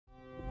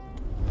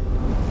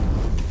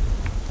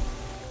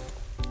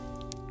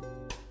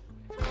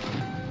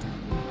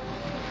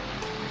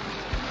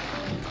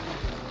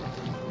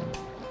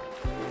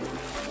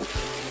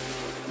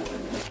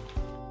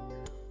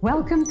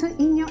Welcome to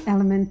In Your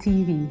Element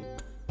TV,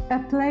 a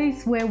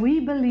place where we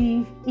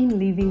believe in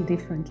living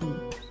differently.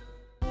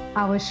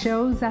 Our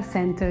shows are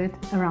centered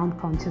around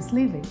conscious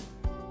living.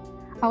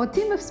 Our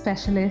team of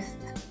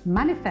specialists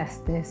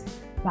manifest this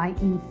by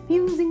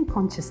infusing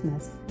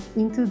consciousness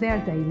into their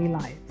daily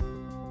life.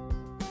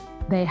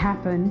 They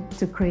happen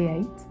to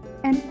create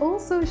and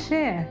also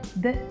share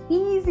the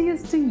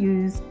easiest to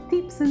use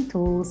tips and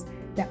tools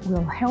that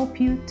will help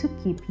you to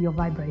keep your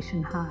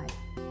vibration high.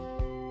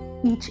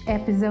 Each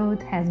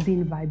episode has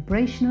been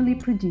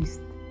vibrationally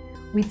produced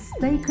with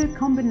sacred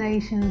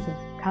combinations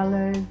of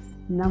colors,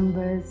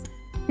 numbers,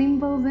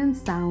 symbols and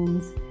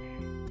sounds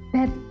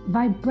that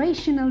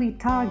vibrationally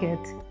target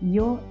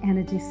your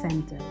energy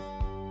centers,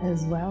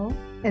 as well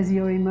as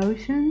your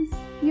emotions,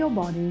 your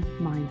body,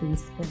 mind and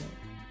spirit.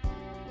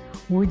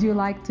 Would you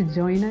like to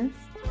join us?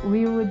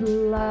 We would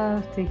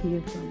love to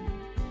hear from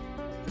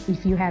you.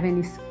 If you have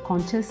any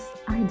conscious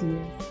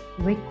ideas,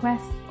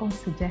 requests or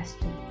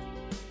suggestions,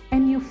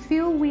 and you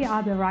feel we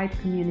are the right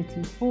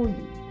community for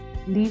you,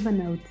 leave a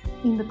note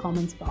in the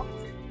comments box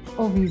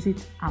or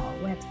visit our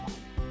website.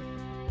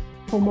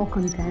 For more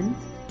content,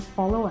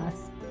 follow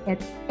us at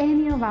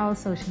any of our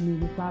social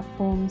media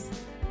platforms,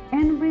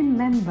 and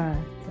remember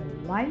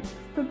to like,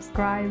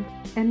 subscribe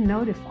and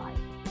notify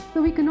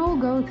so we can all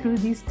go through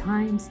these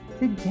times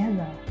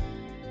together.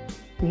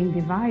 Being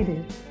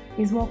divided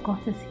is what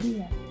got us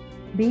here.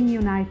 Being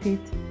united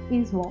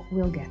is what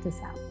will get us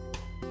out.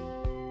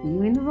 See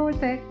you in the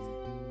vortex.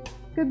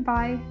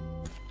 Goodbye.